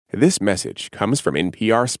This message comes from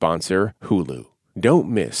NPR sponsor Hulu. Don't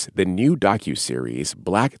miss the new docuseries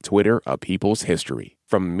Black Twitter: A People's History.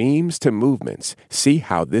 From memes to movements, see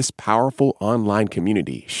how this powerful online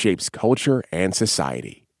community shapes culture and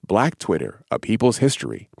society. Black Twitter: A People's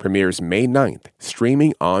History premieres May 9th,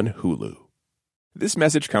 streaming on Hulu. This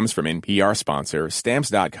message comes from NPR sponsor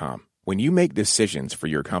Stamps.com. When you make decisions for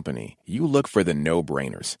your company, you look for the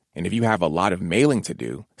no-brainers. And if you have a lot of mailing to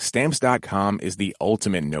do, Stamps.com is the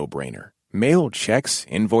ultimate no-brainer. Mail checks,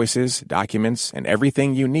 invoices, documents, and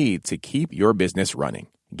everything you need to keep your business running.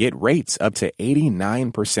 Get rates up to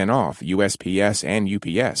 89% off USPS and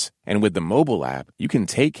UPS. And with the mobile app, you can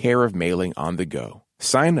take care of mailing on the go.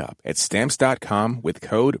 Sign up at Stamps.com with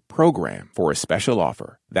code PROGRAM for a special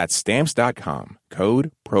offer. That's Stamps.com,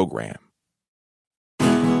 code PROGRAM.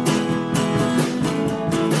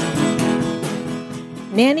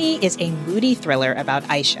 Nanny is a moody thriller about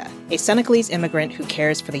Aisha, a Senegalese immigrant who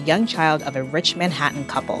cares for the young child of a rich Manhattan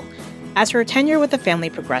couple. As her tenure with the family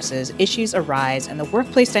progresses, issues arise and the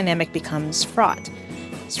workplace dynamic becomes fraught.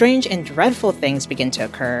 Strange and dreadful things begin to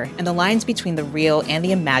occur, and the lines between the real and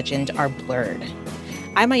the imagined are blurred.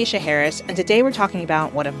 I'm Aisha Harris, and today we're talking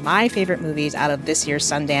about one of my favorite movies out of this year's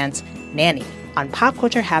Sundance, Nanny, on Pop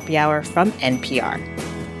Culture Happy Hour from NPR.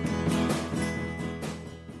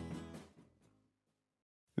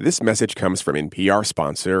 This message comes from NPR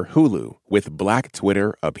sponsor Hulu with Black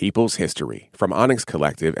Twitter: A People's History from Onyx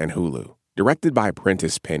Collective and Hulu. Directed by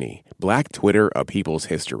Prentice Penny, Black Twitter: A People's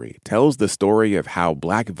History tells the story of how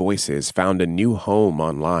Black voices found a new home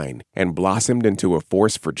online and blossomed into a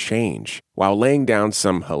force for change while laying down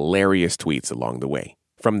some hilarious tweets along the way.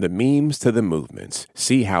 From the memes to the movements,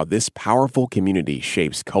 see how this powerful community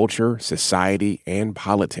shapes culture, society, and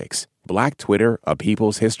politics. Black Twitter: A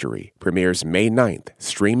People's History premieres May 9th,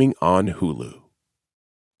 streaming on Hulu.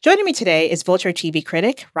 Joining me today is Vulture TV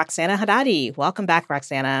critic Roxana Haddadi. Welcome back,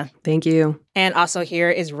 Roxana. Thank you. And also here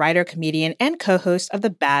is writer, comedian, and co-host of the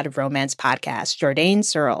Bad Romance podcast, Jordan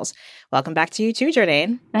Searles. Welcome back to you too,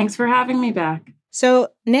 Jordan. Thanks for having me back. So,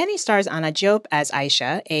 Nanny stars Anna Diop as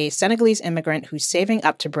Aisha, a Senegalese immigrant who's saving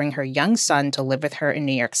up to bring her young son to live with her in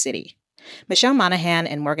New York City. Michelle Monaghan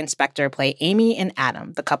and Morgan Spector play Amy and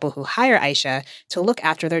Adam, the couple who hire Aisha to look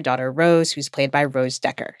after their daughter Rose, who's played by Rose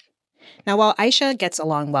Decker. Now, while Aisha gets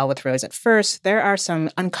along well with Rose at first, there are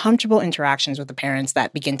some uncomfortable interactions with the parents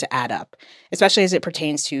that begin to add up, especially as it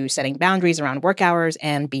pertains to setting boundaries around work hours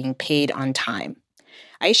and being paid on time.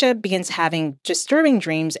 Aisha begins having disturbing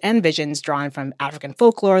dreams and visions drawn from African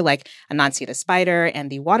folklore like Anansi the spider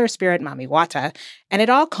and the water spirit Mami Wata, and it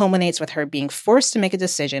all culminates with her being forced to make a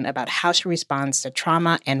decision about how she responds to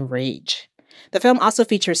trauma and rage. The film also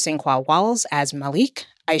features Sinqua Walls as Malik,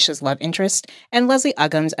 Aisha's love interest, and Leslie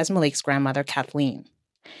Uggams as Malik's grandmother, Kathleen.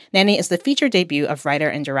 Nanny is the feature debut of writer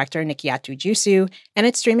and director Nikiatu Jusu, and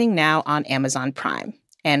it's streaming now on Amazon Prime.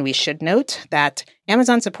 And we should note that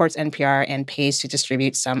Amazon supports NPR and pays to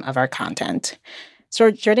distribute some of our content.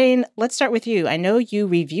 So, Jordan, let's start with you. I know you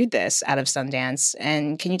reviewed this out of Sundance,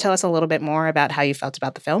 and can you tell us a little bit more about how you felt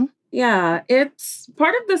about the film? Yeah, it's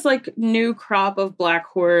part of this new crop of Black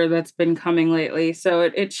horror that's been coming lately. So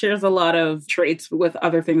it shares a lot of traits with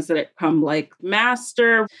other things that it come, like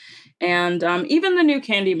Master and even the new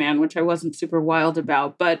Candyman, which I wasn't super wild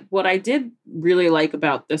about. But what I did really like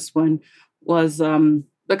about this one was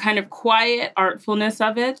the kind of quiet artfulness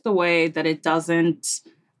of it, the way that it doesn't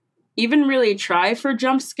even really try for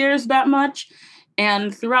jump scares that much.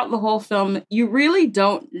 And throughout the whole film, you really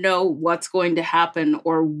don't know what's going to happen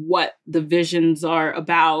or what the visions are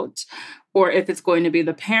about, or if it's going to be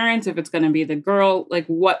the parent, if it's going to be the girl,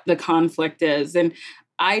 what the conflict is. And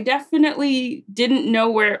I definitely didn't know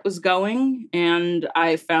where it was going, and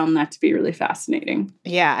I found that to be really fascinating.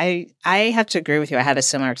 Yeah, I have to agree with you. I had a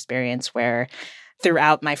similar experience where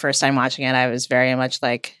throughout my first time watching it, I was very much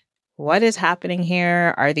like, what is happening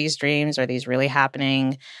here? Are these dreams? Are these really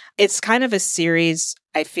happening? It's kind of a series,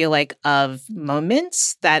 I feel like, of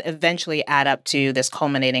moments that eventually add up to this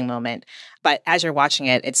culminating moment. But as you're watching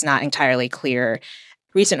it, it's not entirely clear.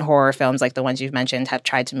 Recent horror films, like the ones you've mentioned, have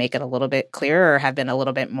tried to make it a little bit clearer or have been a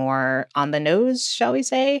little bit more on the nose, shall we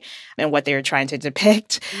say, and what they were trying to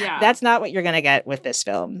depict. Yeah. That's not what you're going to get with this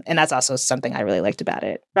film. And that's also something I really liked about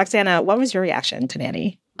it. Roxana, what was your reaction to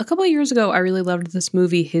Nanny? A couple of years ago, I really loved this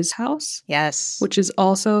movie, His House. Yes. Which is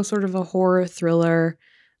also sort of a horror thriller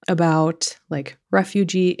about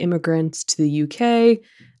refugee immigrants to the UK,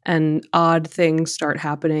 and odd things start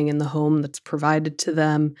happening in the home that's provided to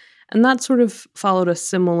them. And that sort of followed a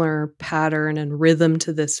similar pattern and rhythm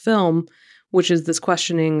to this film, which is this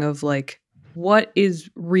questioning of what is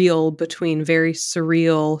real between very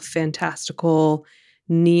surreal, fantastical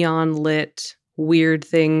neon lit, weird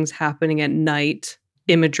things happening at night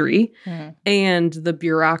imagery, and the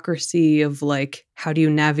bureaucracy of like, how do you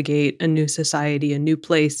navigate a new society, a new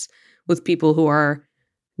place with people who are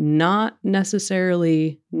not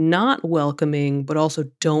necessarily not welcoming, but also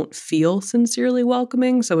don't feel sincerely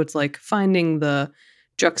welcoming. So it's like finding the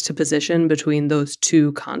juxtaposition between those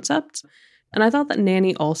two concepts. And I thought that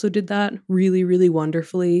Nanny also did that really, really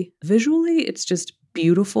wonderfully. Visually, it's just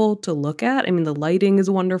beautiful to look at. I mean, the lighting is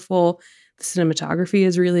wonderful. The cinematography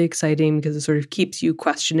is really exciting because it sort of keeps you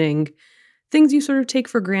questioning things you sort of take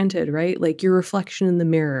for granted, right? Like your reflection in the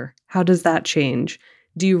mirror. How does that change?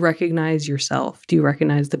 Do you recognize yourself? Do you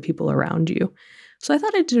recognize the people around you? So I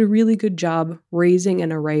thought it did a really good job raising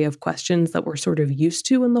an array of questions that we're sort of used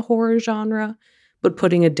to in the horror genre, but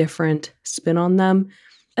putting a different spin on them.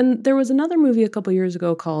 And there was another movie a couple years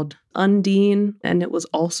ago called Undine, and it was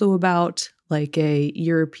also about like a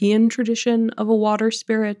European tradition of a water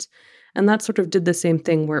spirit. And that sort of did the same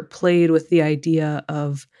thing where it played with the idea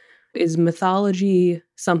of, is mythology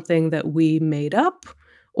something that we made up,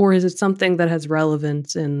 or is it something that has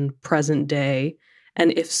relevance in present day?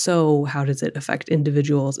 And if so, how does it affect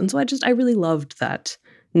individuals? And so I really loved that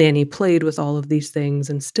Nanny played with all of these things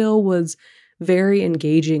and still was very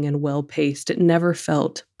engaging and well-paced. It never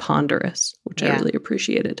felt ponderous, which I really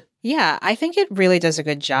appreciated. Yeah, I think it really does a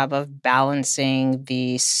good job of balancing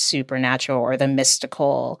the supernatural or the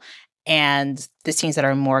mystical and the scenes that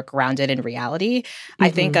are more grounded in reality. I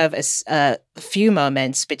think of a few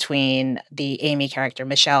moments between the Amy character,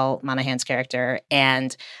 Michelle Monaghan's character,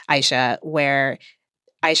 and Aisha, where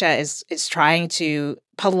Aisha is trying to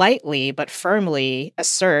politely but firmly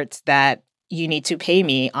assert that you need to pay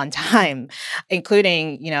me on time,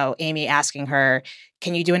 including, Amy asking her,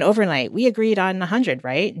 can you do an overnight? We agreed on 100,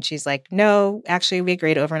 right? And she's like, no, actually, we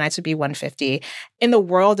agreed overnights would be 150. In the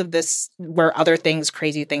world of this, where other things,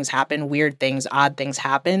 crazy things happen, weird things, odd things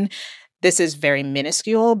happen, this is very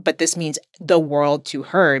minuscule, but this means the world to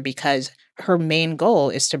her because her main goal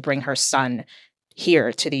is to bring her son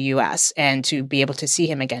here to the US and to be able to see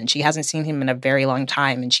him again. She hasn't seen him in a very long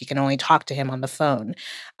time and she can only talk to him on the phone.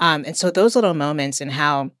 And so those little moments and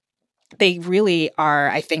how they really are,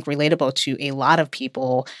 I think, relatable to a lot of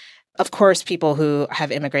people. Of course, people who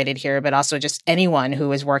have immigrated here, but also just anyone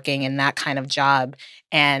who is working in that kind of job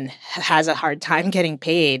and has a hard time getting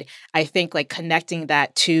paid. I think like connecting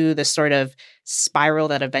that to the sort of spiral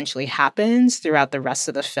that eventually happens throughout the rest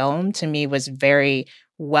of the film to me was very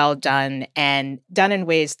well done and done in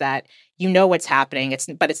ways that you know what's happening.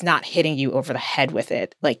 But it's not hitting you over the head with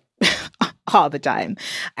it like all the time.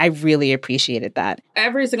 I really appreciated that.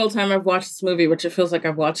 Every single time I've watched this movie, which it feels like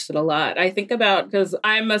I've watched it a lot, I think about, because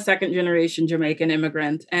I'm a second generation Jamaican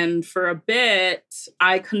immigrant, and for a bit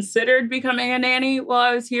I considered becoming a nanny while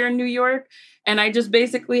I was here in New York. And I just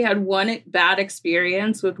basically had one bad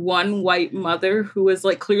experience with one white mother who was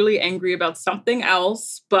like clearly angry about something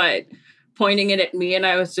else, but pointing it at me. And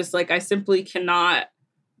I was just like, I simply cannot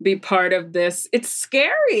be part of this. It's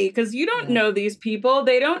scary because you don't know these people.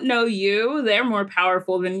 They don't know you. They're more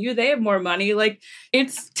powerful than you. They have more money. Like,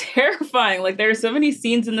 it's terrifying. Like, there are so many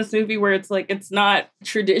scenes in this movie where it's like, it's not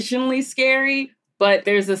traditionally scary, but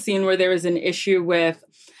there's a scene where there was an issue with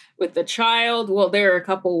the child. Well, there are a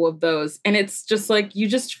couple of those. And it's just like, you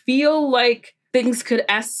just feel like things could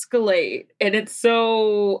escalate. And it's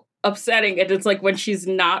so upsetting. And it's like when she's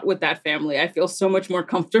not with that family, I feel so much more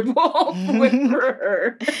comfortable with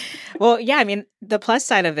her. Well, yeah, I mean, the plus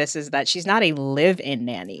side of this is that she's not a live-in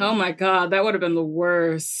nanny. Oh my God, that would have been the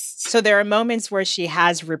worst. So there are moments where she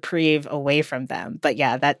has reprieve away from them. But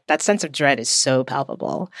yeah, that sense of dread is so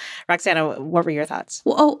palpable. Roxana, what were your thoughts?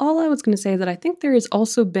 Well, all I was going to say is that I think there has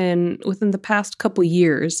also been, within the past couple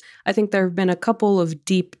years, I think there have been a couple of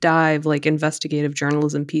deep dive, like investigative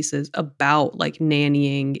journalism pieces about like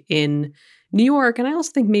nannying in New York. And I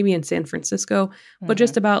also think maybe in San Francisco, but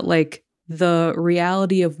just about like the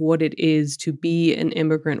reality of what it is to be an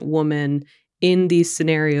immigrant woman in these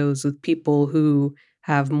scenarios with people who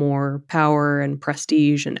have more power and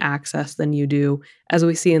prestige and access than you do, as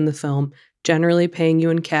we see in the film, generally paying you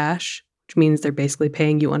in cash, which means they're basically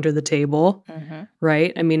paying you under the table,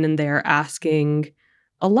 right? I mean, and they're asking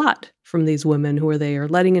a lot from these women who they are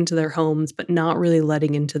letting into their homes, but not really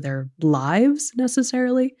letting into their lives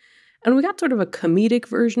necessarily. And we got sort of a comedic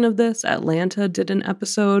version of this. Atlanta did an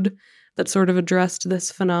episode that sort of addressed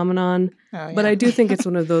this phenomenon. Oh, yeah. But I do think it's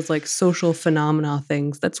one of those like social phenomena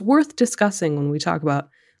things that's worth discussing when we talk about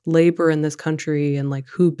labor in this country and like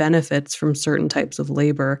who benefits from certain types of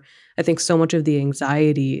labor. I think so much of the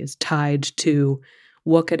anxiety is tied to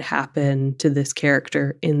what could happen to this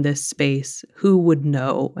character in this space, who would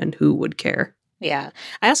know and who would care. Yeah.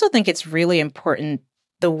 I also think it's really important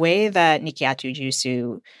the way that Nikyatu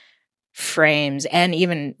Jusu frames and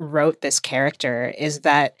even wrote this character is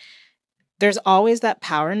that there's always that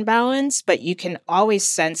power imbalance, but you can always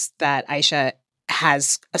sense that Aisha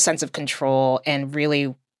has a sense of control and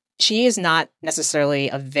really she is not necessarily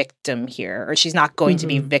a victim here, or she's not going to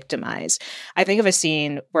be victimized. I think of a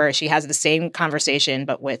scene where she has the same conversation,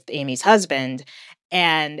 but with Amy's husband.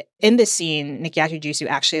 And in this scene, Nikyatu Jusu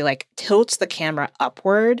actually like tilts the camera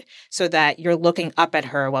upward so that you're looking up at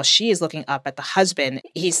her while she is looking up at the husband.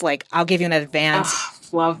 He's like, I'll give you an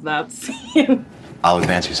advance. Love that scene. I'll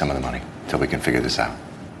advance you some of the money till we can figure this out.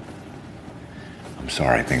 I'm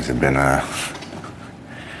sorry, things have been a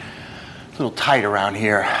little tight around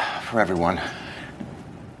here for everyone.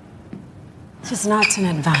 It is not an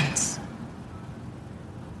advance.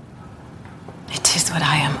 It is what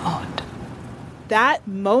I am owed. That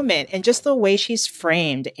moment and just the way she's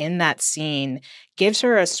framed in that scene gives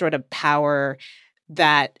her a sort of power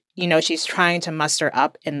that, you know, she's trying to muster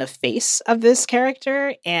up in the face of this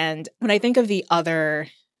character. And when I think of the other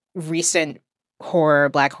recent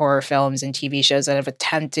black horror films and TV shows that have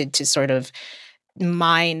attempted to sort of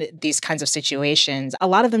mine these kinds of situations, a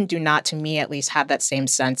lot of them do not, to me at least, have that same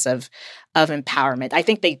sense of empowerment. I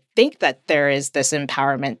think they think that there is this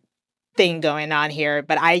empowerment thing going on here,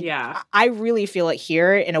 but I really feel it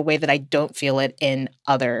here in a way that I don't feel it in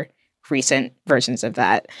other recent versions of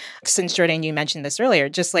that. Since Jordan, you mentioned this earlier,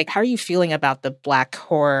 just like how are you feeling about the black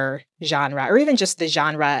horror genre, or even just the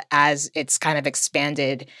genre as it's kind of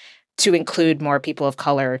expanded to include more people of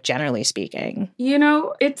color, generally speaking? You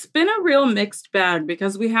know, it's been a real mixed bag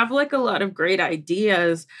because we have like a lot of great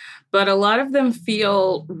ideas, but a lot of them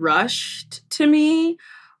feel rushed to me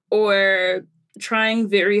or trying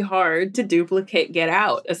very hard to duplicate Get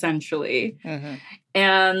Out, essentially. Mm-hmm.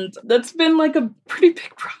 And that's been like a pretty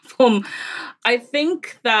big problem. I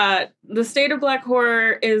think that the state of black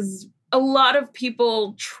horror is a lot of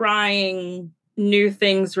people trying new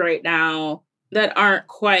things right now that aren't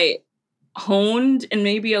quite honed, and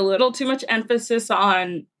maybe a little too much emphasis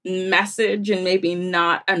on message and maybe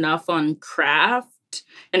not enough on craft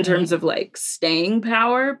in terms of like staying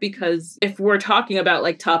power. Because if we're talking about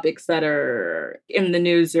like topics that are in the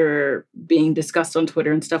news or being discussed on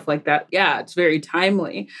Twitter and stuff like that, yeah, it's very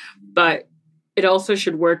timely, but it also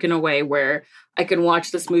should work in a way where I can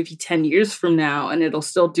watch this movie 10 years from now and it'll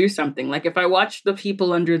still do something. Like if I watch The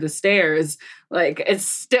People Under the Stairs, like it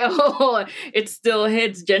still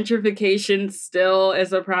hits. Gentrification still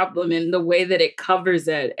is a problem in the way that it covers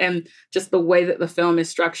it and just the way that the film is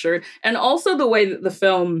structured. And also the way that the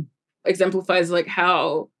film exemplifies like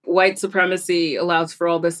how white supremacy allows for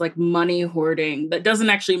all this like money hoarding that doesn't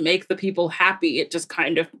actually make the people happy. It just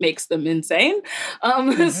kind of makes them insane.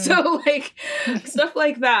 So like stuff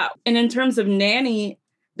like that. And in terms of Nanny,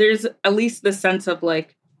 there's at least the sense of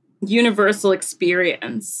like universal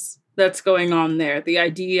experience that's going on there. The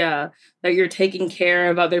idea that you're taking care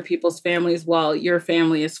of other people's families while your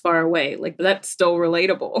family is far away. Like that's still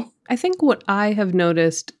relatable. I think what I have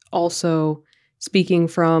noticed also, speaking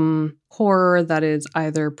from horror that is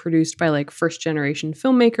either produced by like first generation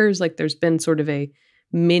filmmakers, like there's been sort of a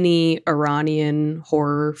mini Iranian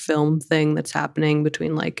horror film thing that's happening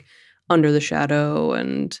between like Under the Shadow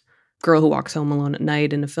and Girl Who Walks Home Alone at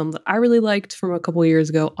Night, in a film that I really liked from a couple of years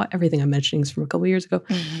ago. Everything I'm mentioning is from a couple of years ago,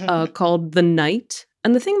 called The Night.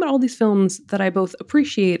 And the thing about all these films that I both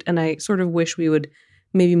appreciate and I sort of wish we would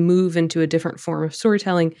maybe move into a different form of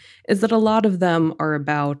storytelling is that a lot of them are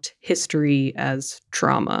about history as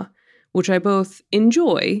trauma, which I both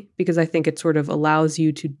enjoy because I think it sort of allows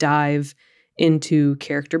you to dive into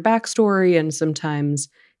character backstory and sometimes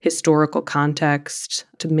historical context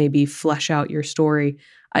to maybe flesh out your story.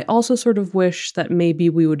 I also sort of wish that maybe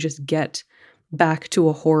we would just get back to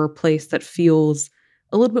a horror place that feels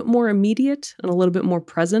a little bit more immediate and a little bit more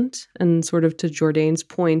present, and sort of to Jourdain's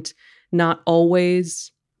point, not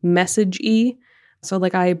always message-y. So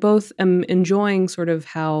like I both am enjoying sort of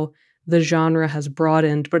how the genre has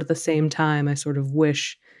broadened, but at the same time, I sort of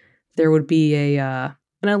wish there would be an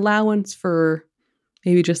allowance for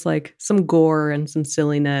maybe just like some gore and some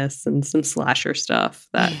silliness and some slasher stuff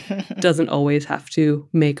that doesn't always have to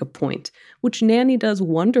make a point, which Nanny does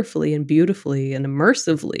wonderfully and beautifully and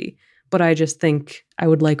immersively. But I just think I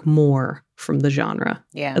would like more from the genre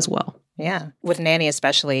as well. Yeah. With Nanny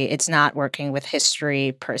especially, it's not working with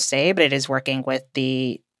history per se, but it is working with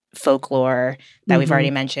the folklore that we've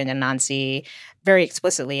already mentioned in Nancy very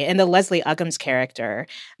explicitly. And the Leslie Uggams character,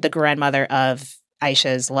 the grandmother of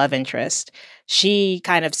Aisha's love interest, she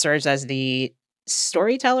kind of serves as the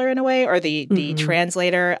storyteller in a way, or the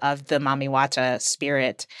translator of the Mamiwata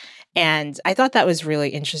spirit. And I thought that was really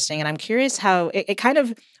interesting. And I'm curious how it kind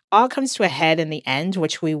of all comes to a head in the end,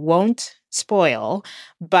 which we won't spoil.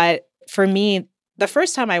 But for me, the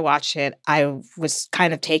first time I watched it, I was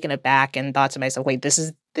kind of taken aback and thought to myself, wait, this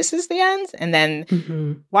is the end? And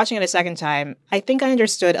then watching it a second time, I think I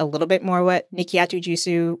understood a little bit more what Nikiatu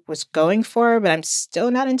Jusu was going for, but I'm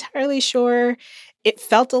still not entirely sure. It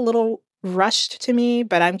felt a little rushed to me,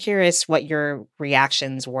 but I'm curious what your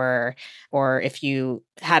reactions were, or if you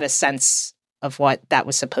had a sense of what that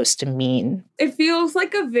was supposed to mean. It feels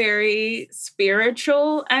like a very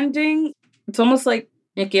spiritual ending. It's almost like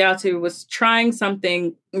Nikiatu was trying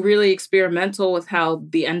something really experimental with how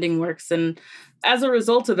the ending works. And as a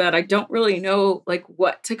result of that, I don't really know like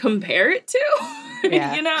what to compare it to,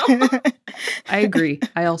 Yeah. you know? I agree.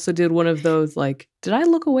 I also did one of those, like, did I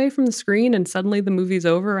look away from the screen and suddenly the movie's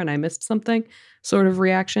over and I missed something sort of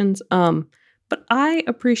reactions. But I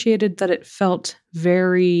appreciated that it felt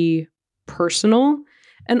very personal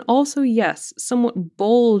and also, yes, somewhat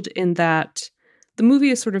bold in that the movie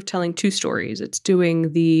is sort of telling two stories. It's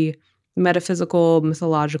doing the metaphysical,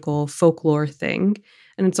 mythological, folklore thing.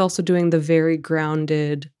 And it's also doing the very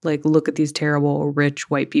grounded, like, look at these terrible, rich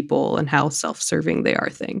white people and how self-serving they are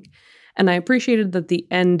thing. And I appreciated that the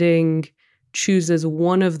ending chooses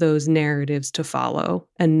one of those narratives to follow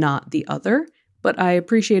and not the other. But I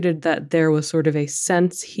appreciated that there was sort of a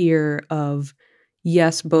sense here of,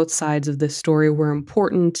 yes, both sides of this story were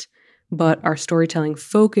important, but our storytelling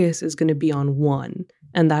focus is going to be on one.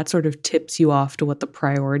 And that sort of tips you off to what the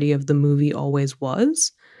priority of the movie always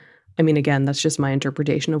was. I mean, again, that's just my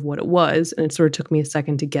interpretation of what it was, and it sort of took me a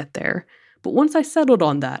second to get there. But once I settled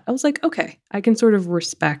on that, I was like, okay, I can sort of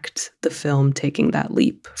respect the film taking that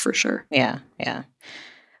leap for sure. Yeah.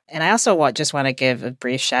 And I also just want to give a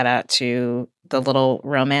brief shout out to the little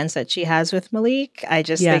romance that she has with Malik. I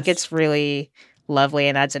just think it's really lovely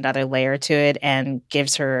and adds another layer to it and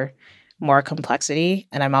gives her more complexity.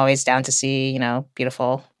 And I'm always down to see,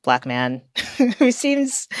 beautiful Black man who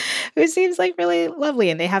seems like really lovely,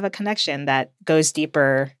 and they have a connection that goes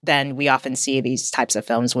deeper than we often see these types of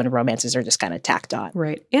films when romances are just kind of tacked on.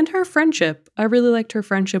 Right. And her friendship. I really liked her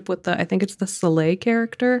friendship with I think it's the Soleil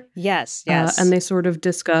character. Yes. And they sort of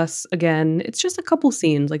discuss, again, it's just a couple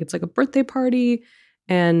scenes. Like, it's like a birthday party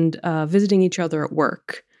and visiting each other at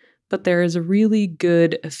work. But there is a really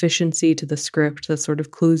good efficiency to the script that sort of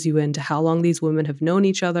clues you into how long these women have known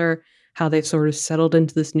each other, how they've sort of settled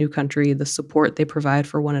into this new country, the support they provide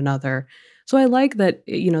for one another. So I like that,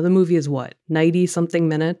 the movie is 90-something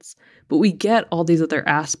minutes, but we get all these other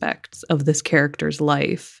aspects of this character's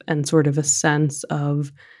life and sort of a sense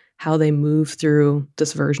of how they move through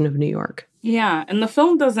this version of New York. Yeah, and the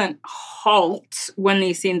film doesn't halt when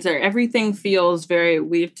these scenes are. Everything feels very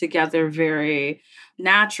weaved together, very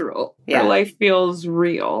natural. Yeah. Her life feels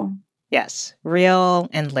real. Yes, real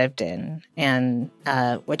and lived in, and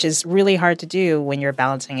which is really hard to do when you're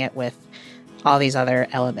balancing it with all these other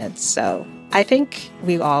elements. So I think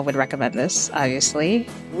we all would recommend this, obviously.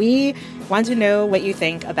 We want to know what you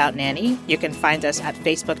think about Nanny. You can find us at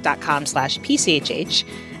facebook.com/PCHH.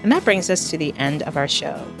 And that brings us to the end of our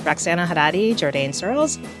show. Roxana Harari, Jordan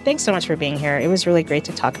Searles, thanks so much for being here. It was really great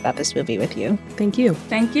to talk about this movie with you. Thank you.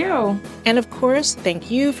 Thank you. And of course, thank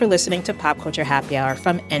you for listening to Pop Culture Happy Hour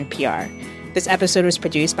from NPR. This episode was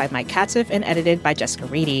produced by Mike Katzeff and edited by Jessica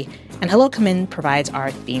Reedy. And Hello Come In provides our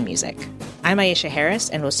theme music. I'm Aisha Harris,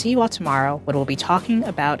 and we'll see you all tomorrow when we'll be talking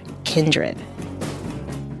about Kindred.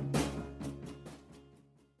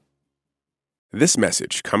 This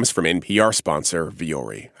message comes from NPR sponsor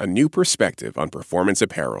Vuori, a new perspective on performance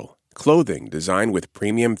apparel. Clothing designed with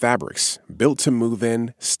premium fabrics, built to move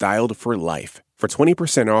in, styled for life. For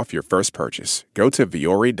 20% off your first purchase, go to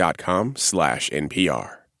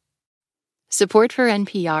vuori.com/NPR. Support for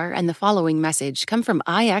NPR and the following message come from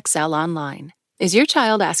IXL Online. Is your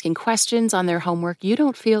child asking questions on their homework you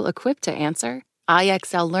don't feel equipped to answer?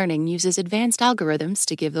 IXL Learning uses advanced algorithms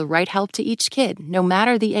to give the right help to each kid, no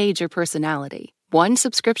matter the age or personality. One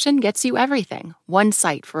subscription gets you everything. One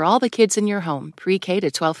site for all the kids in your home, pre-K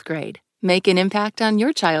to 12th grade. Make an impact on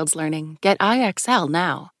your child's learning. Get IXL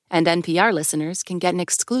now. And NPR listeners can get an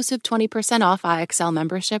exclusive 20% off IXL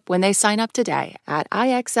membership when they sign up today at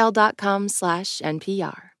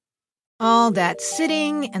IXL.com/NPR. All that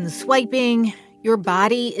sitting and swiping, your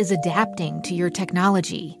body is adapting to your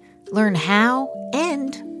technology. Learn how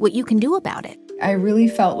and what you can do about it. I really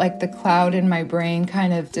felt like the cloud in my brain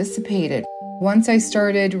kind of dissipated. Once I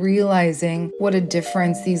started realizing what a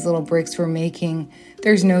difference these little breaks were making,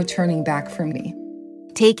 there's no turning back for me.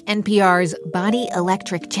 Take NPR's Body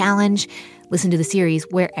Electric Challenge. Listen to the series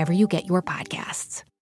wherever you get your podcasts.